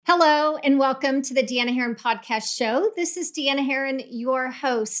Hello, and welcome to the Deanna Herron Podcast Show. This is Deanna Herron, your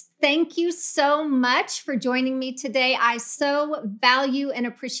host. Thank you so much for joining me today. I so value and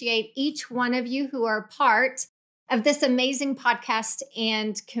appreciate each one of you who are part of this amazing podcast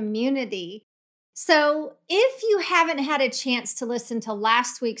and community. So if you haven't had a chance to listen to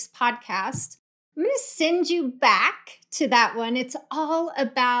last week's podcast, I'm going to send you back to that one. It's all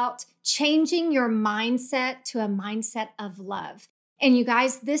about changing your mindset to a mindset of love. And you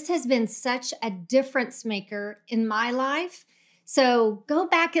guys, this has been such a difference maker in my life. So go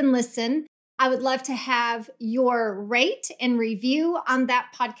back and listen. I would love to have your rate and review on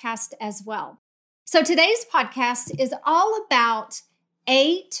that podcast as well. So today's podcast is all about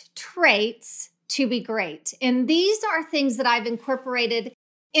 8 traits to be great. And these are things that I've incorporated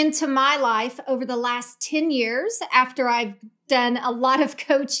into my life over the last 10 years after I've done a lot of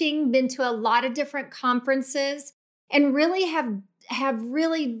coaching, been to a lot of different conferences, and really have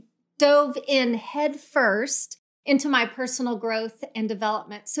really dove in head first into my personal growth and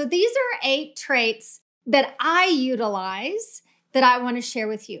development. So these are 8 traits that I utilize that I want to share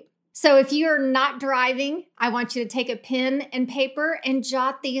with you. So if you're not driving, I want you to take a pen and paper and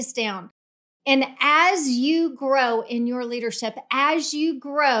jot these down. And as you grow in your leadership, as you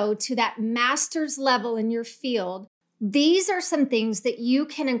grow to that master's level in your field, these are some things that you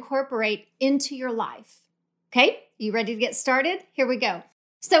can incorporate into your life. Okay, you ready to get started? Here we go.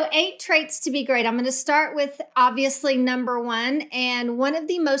 So 8 traits to be great. I'm going to start with obviously number 1. And one of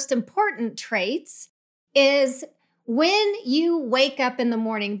the most important traits is when you wake up in the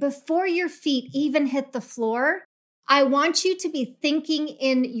morning, before your feet even hit the floor, I want you to be thinking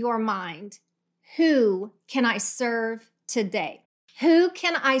in your mind, who can I serve today? Who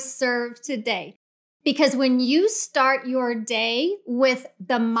can I serve today? Because when you start your day with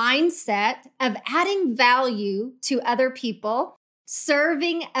the mindset of adding value to other people,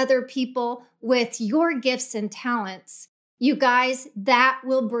 serving other people with your gifts and talents, you guys, that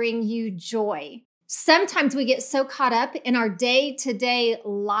will bring you joy. Sometimes we get so caught up in our day-to-day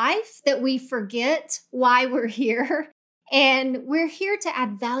life that we forget why we're here. And we're here to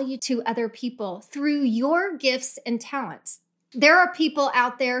add value to other people through your gifts and talents. There are people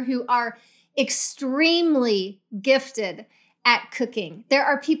out there who are extremely gifted at cooking. There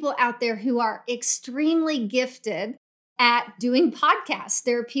are people out there who are extremely gifted at doing podcasts.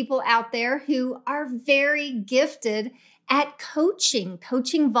 There are people out there who are very gifted at coaching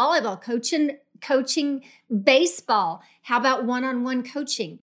volleyball, coaching baseball. How about one-on-one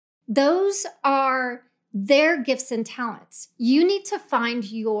coaching? Those are their gifts and talents. You need to find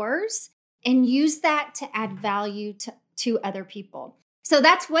yours and use that to add value to other people. So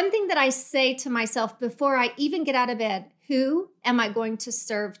that's one thing that I say to myself before I even get out of bed. Who am I going to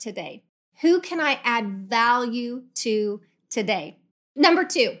serve today? Who can I add value to today? Number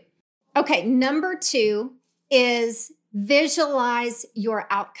 2 is visualize your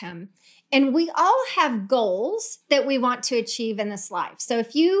outcome. And we all have goals that we want to achieve in this life. So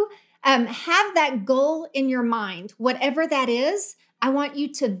if you have that goal in your mind, whatever that is, I want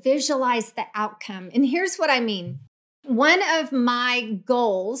you to visualize the outcome. And here's what I mean. One of my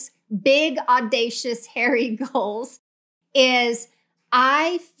goals, big, audacious, hairy goals, is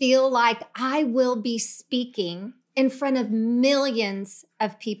I feel like I will be speaking in front of millions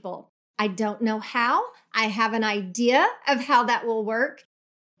of people. I don't know how. I have an idea of how that will work,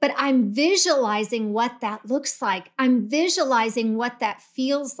 but I'm visualizing what that looks like. I'm visualizing what that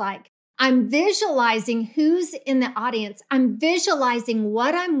feels like. I'm visualizing who's in the audience. I'm visualizing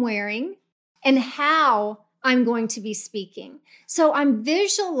what I'm wearing and how I'm going to be speaking. So I'm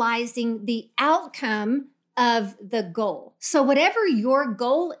visualizing the outcome of the goal. So whatever your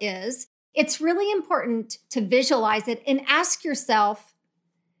goal is, it's really important to visualize it and ask yourself,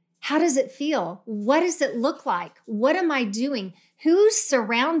 how does it feel? What does it look like? What am I doing? Who's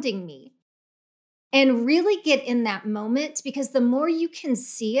surrounding me? And really get in that moment, because the more you can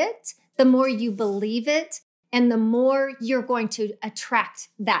see it, the more you believe it, and the more you're going to attract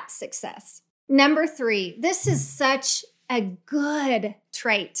that success. Number 3, this is such a good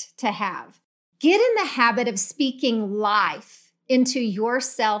trait to have. Get in the habit of speaking life into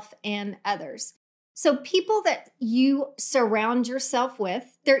yourself and others. So people that you surround yourself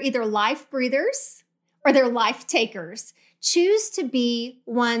with, they're either life breathers or they're life takers. Choose to be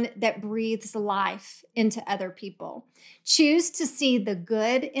one that breathes life into other people. Choose to see the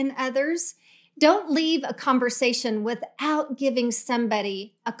good in others. Don't leave a conversation without giving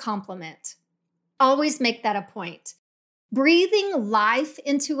somebody a compliment. Always make that a point. Breathing life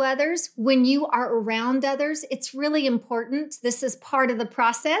into others when you are around others, it's really important. This is part of the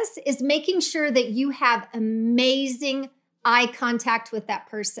process, is making sure that you have amazing eye contact with that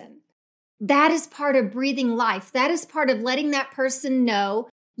person. That is part of breathing life. That is part of letting that person know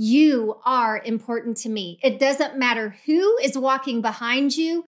you are important to me. It doesn't matter who is walking behind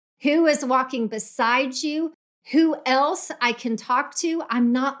you, who is walking beside you, who else I can talk to.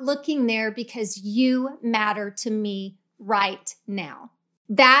 I'm not looking there because you matter to me right now.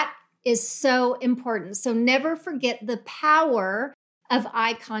 That is so important. So never forget the power of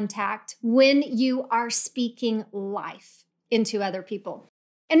eye contact when you are speaking life into other people.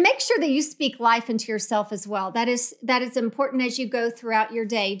 And make sure that you speak life into yourself as well. That is important as you go throughout your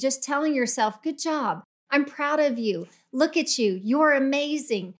day. Just telling yourself, good job. I'm proud of you. Look at you. You're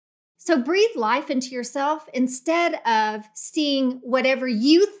amazing. So breathe life into yourself instead of seeing whatever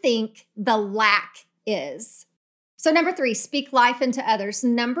you think the lack is. So number 3, speak life into others.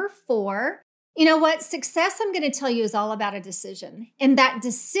 Number 4, you know what? Success, I'm going to tell you, is all about a decision. And that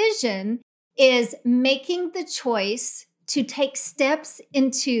decision is making the choice to take steps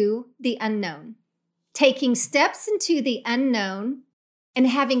into the unknown. Taking steps into the unknown and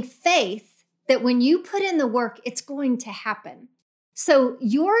having faith that when you put in the work, it's going to happen. So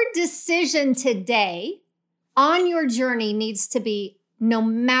your decision today on your journey needs to be, no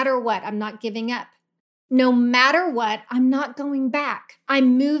matter what, I'm not giving up. No matter what, I'm not going back.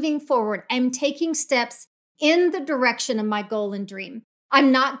 I'm moving forward. I'm taking steps in the direction of my goal and dream.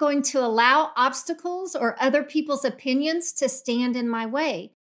 I'm not going to allow obstacles or other people's opinions to stand in my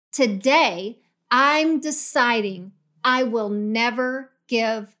way. Today, I'm deciding I will never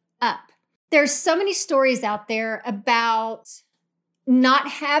give up. There's so many stories out there about not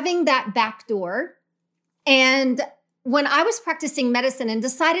having that back door. And when I was practicing medicine and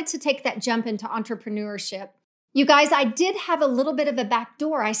decided to take that jump into entrepreneurship, you guys, I did have a little bit of a back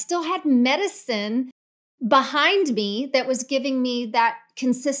door. I still had medicine behind me that was giving me that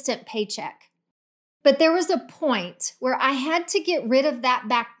consistent paycheck. But there was a point where I had to get rid of that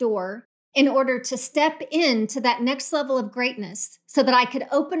back door in order to step into that next level of greatness so that I could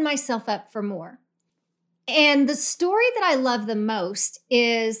open myself up for more. And the story that I love the most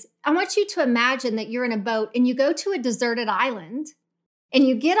is I want you to imagine that you're in a boat and you go to a deserted island and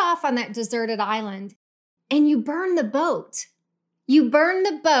you get off on that deserted island and you burn the boat. You burn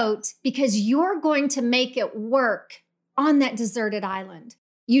the boat because you're going to make it work on that deserted island.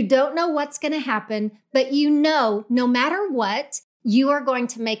 You don't know what's going to happen, but you know, no matter what, you are going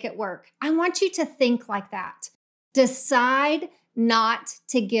to make it work. I want you to think like that. Decide not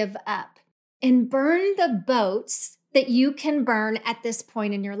to give up and burn the boats that you can burn at this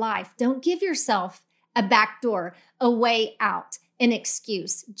point in your life. Don't give yourself a back door, a way out, an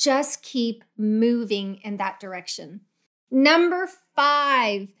excuse. Just keep moving in that direction. Number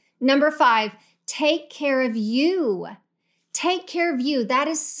five, take care of you. Take care of you. That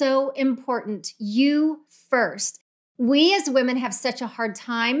is so important. You first. We as women have such a hard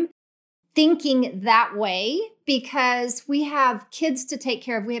time thinking that way because we have kids to take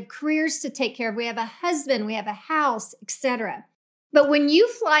care of, we have careers to take care of, we have a husband, we have a house, etc. But when you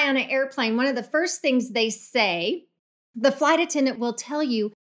fly on an airplane, one of the first things they say, the flight attendant will tell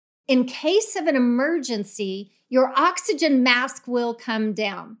you, in case of an emergency, your oxygen mask will come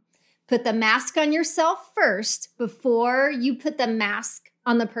down. Put the mask on yourself first before you put the mask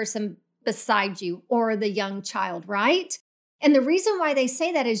on the person beside you or the young child, right? And the reason why they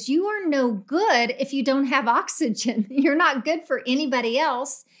say that is you are no good if you don't have oxygen. You're not good for anybody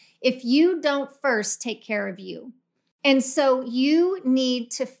else if you don't first take care of you. And so you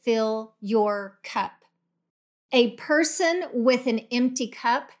need to fill your cup. A person with an empty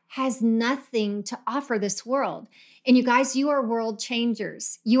cup has nothing to offer this world. And you guys, you are world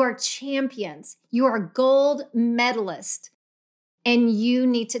changers. You are champions. You are gold medalists. And you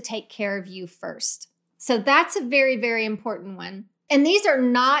need to take care of you first. So that's a very, very important one. And these are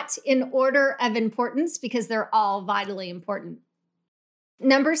not in order of importance because they're all vitally important.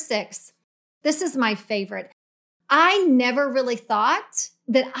 Number 6, this is my favorite. I never really thought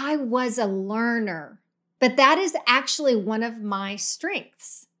that I was a learner, but that is actually one of my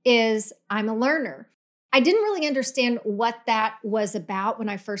strengths is I'm a learner. I didn't really understand what that was about when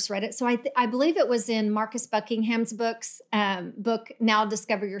I first read it. So I believe it was in Marcus Buckingham's book, Now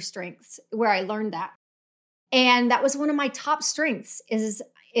Discover Your Strengths, where I learned that. And that was one of my top strengths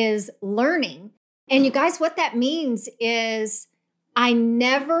is learning. And you guys, what that means is I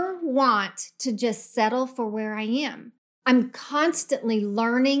never want to just settle for where I am. I'm constantly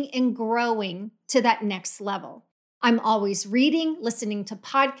learning and growing to that next level. I'm always reading, listening to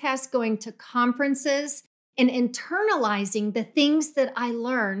podcasts, going to conferences, and internalizing the things that I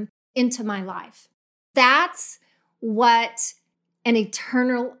learn into my life. That's what an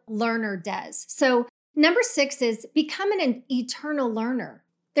eternal learner does. So Number 6 is become an eternal learner.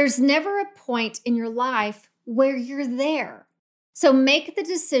 There's never a point in your life where you're there. So make the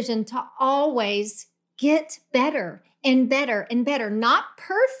decision to always get better and better and better. Not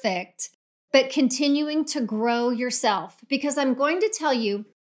perfect, but continuing to grow yourself. Because I'm going to tell you,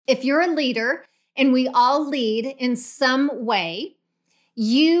 if you're a leader, and we all lead in some way,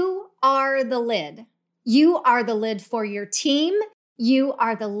 you are the lid. You are the lid for your team. You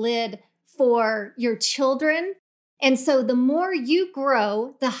are the lid for your children. And so the more you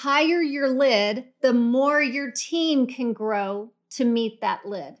grow, the higher your lid, the more your team can grow to meet that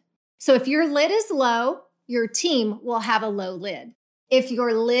lid. So if your lid is low, your team will have a low lid. If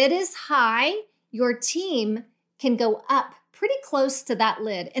your lid is high, your team can go up pretty close to that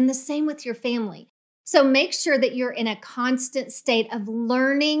lid. And the same with your family. So make sure that you're in a constant state of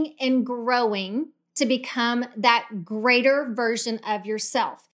learning and growing to become that greater version of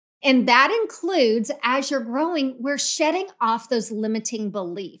yourself. And that includes, as you're growing, we're shedding off those limiting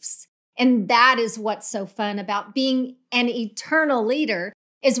beliefs. And that is what's so fun about being an eternal leader,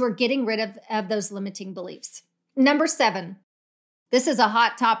 is we're getting rid of those limiting beliefs. Number 7, this is a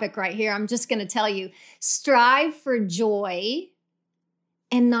hot topic right here. I'm just going to tell you, strive for joy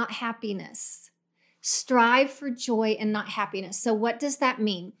and not happiness. Strive for joy and not happiness. So what does that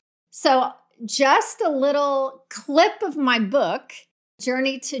mean? So just a little clip of my book,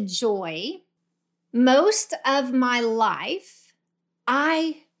 Journey to Joy. Most of my life,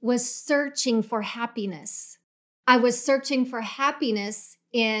 I was searching for happiness. I was searching for happiness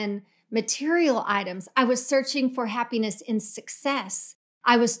in material items. I was searching for happiness in success.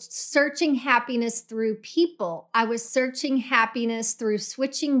 I was searching happiness through people. I was searching happiness through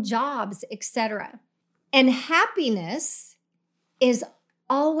switching jobs, etc. And happiness is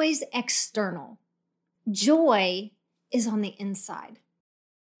always external. Joy is on the inside.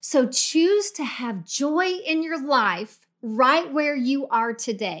 So choose to have joy in your life right where you are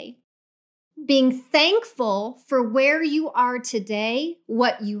today. Being thankful for where you are today,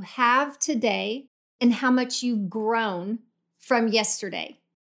 what you have today, and how much you've grown from yesterday.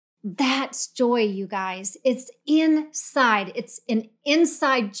 That's joy, you guys. It's inside. It's an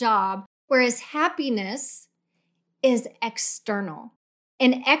inside job, whereas happiness is external.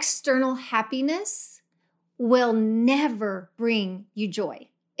 And external happiness will never bring you joy.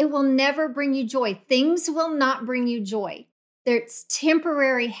 It will never bring you joy. Things will not bring you joy. There's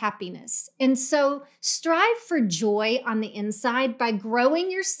temporary happiness. And so strive for joy on the inside by growing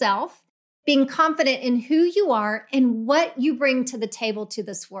yourself, being confident in who you are and what you bring to the table to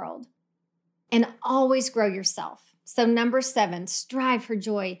this world. And always grow yourself. So number 7, strive for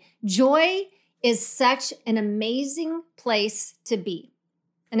joy. Joy is such an amazing place to be.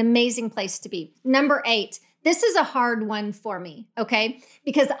 An amazing place to be. Number 8, this is a hard one for me, okay?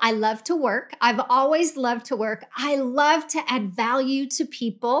 Because I love to work. I've always loved to work. I love to add value to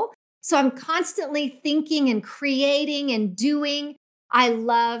people. So I'm constantly thinking and creating and doing. I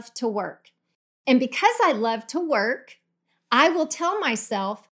love to work. And because I love to work, I will tell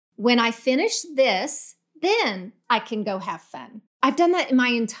myself, when I finish this, then I can go have fun. I've done that in my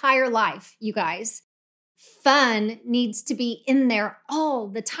entire life, you guys. Fun needs to be in there all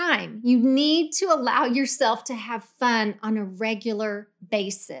the time. You need to allow yourself to have fun on a regular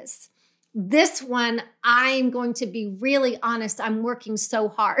basis. This one, I'm going to be really honest. I'm working so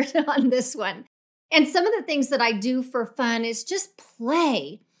hard on this one. And some of the things that I do for fun is just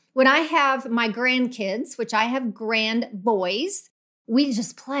play. When I have my grandkids, which I have grand boys, we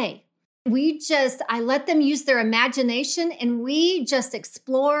just play. I let them use their imagination and we just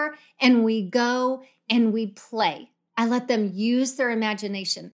explore and we go and we play. I let them use their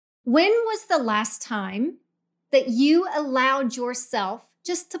imagination. When was the last time that you allowed yourself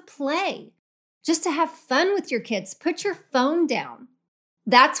just to play, just to have fun with your kids? Put your phone down.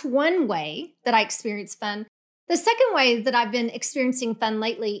 That's one way that I experience fun. The second way that I've been experiencing fun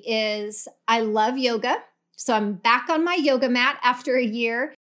lately is I love yoga. So I'm back on my yoga mat after a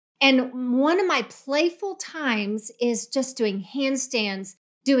year. And one of my playful times is just doing handstands,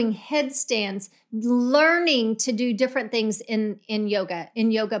 doing headstands, learning to do different things in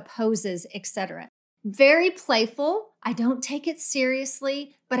yoga poses, etc. Very playful. I don't take it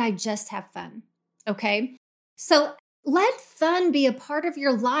seriously, but I just have fun. Okay? So let fun be a part of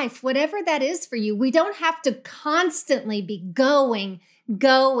your life, whatever that is for you. We don't have to constantly be going.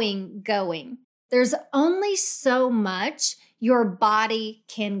 There's only so much your body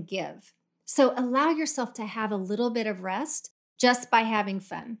can give. So allow yourself to have a little bit of rest just by having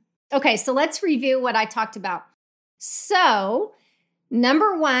fun. Okay, so let's review what I talked about. So,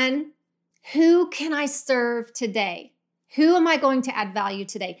 number 1, who can I serve today? Who am I going to add value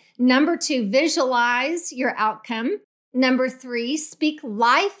today? Number 2, visualize your outcome. Number 3, speak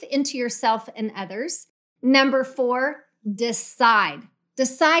life into yourself and others. Number 4, decide.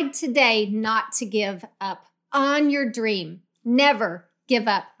 Decide today not to give up on your dream. Never give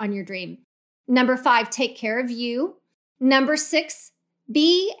up on your dream. Number 5, take care of you. Number 6,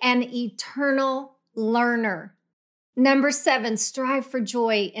 be an eternal learner. Number 7, strive for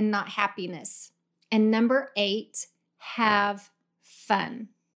joy and not happiness. And number 8, have fun.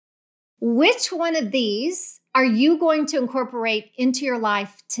 Which one of these are you going to incorporate into your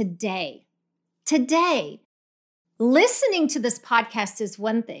life today? Today. Listening to this podcast is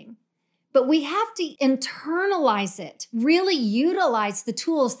one thing, but we have to internalize it, really utilize the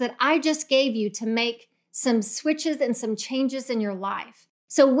tools that I just gave you to make some switches and some changes in your life.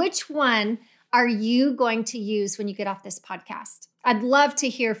 So which one are you going to use when you get off this podcast? I'd love to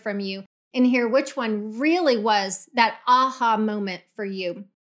hear from you and hear which one really was that aha moment for you.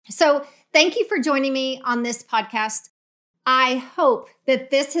 So thank you for joining me on this podcast. I hope that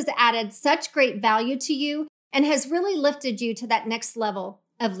this has added such great value to you and has really lifted you to that next level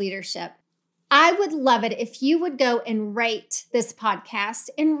of leadership. I would love it if you would go and rate this podcast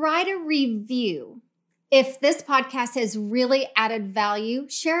and write a review. If this podcast has really added value,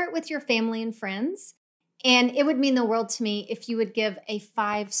 share it with your family and friends. And it would mean the world to me if you would give a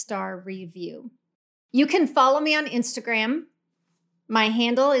 5-star review. You can follow me on Instagram. My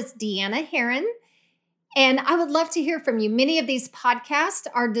handle is Deanna Herron. And I would love to hear from you. Many of these podcasts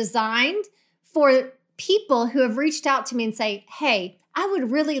are designed for people who have reached out to me and say, hey, I would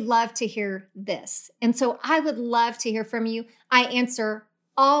really love to hear this. And so I would love to hear from you. I answer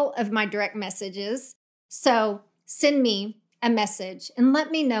all of my direct messages. So send me a message and let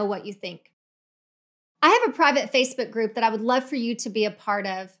me know what you think. I have a private Facebook group that I would love for you to be a part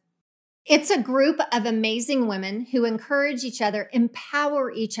of. It's a group of amazing women who encourage each other,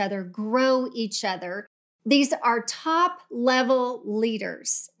 empower each other, grow each other. These are top level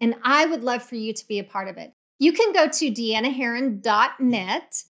leaders, and I would love for you to be a part of it. You can go to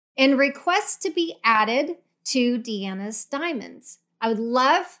deannaherron.net and request to be added to Deanna's Diamonds. I would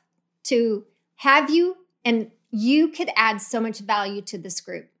love to have you, and you could add so much value to this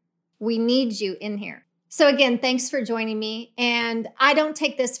group. We need you in here. So again, thanks for joining me. And I don't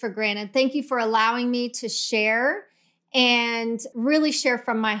take this for granted. Thank you for allowing me to share and really share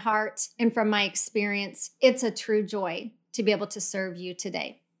from my heart and from my experience. It's a true joy to be able to serve you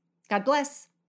today. God bless.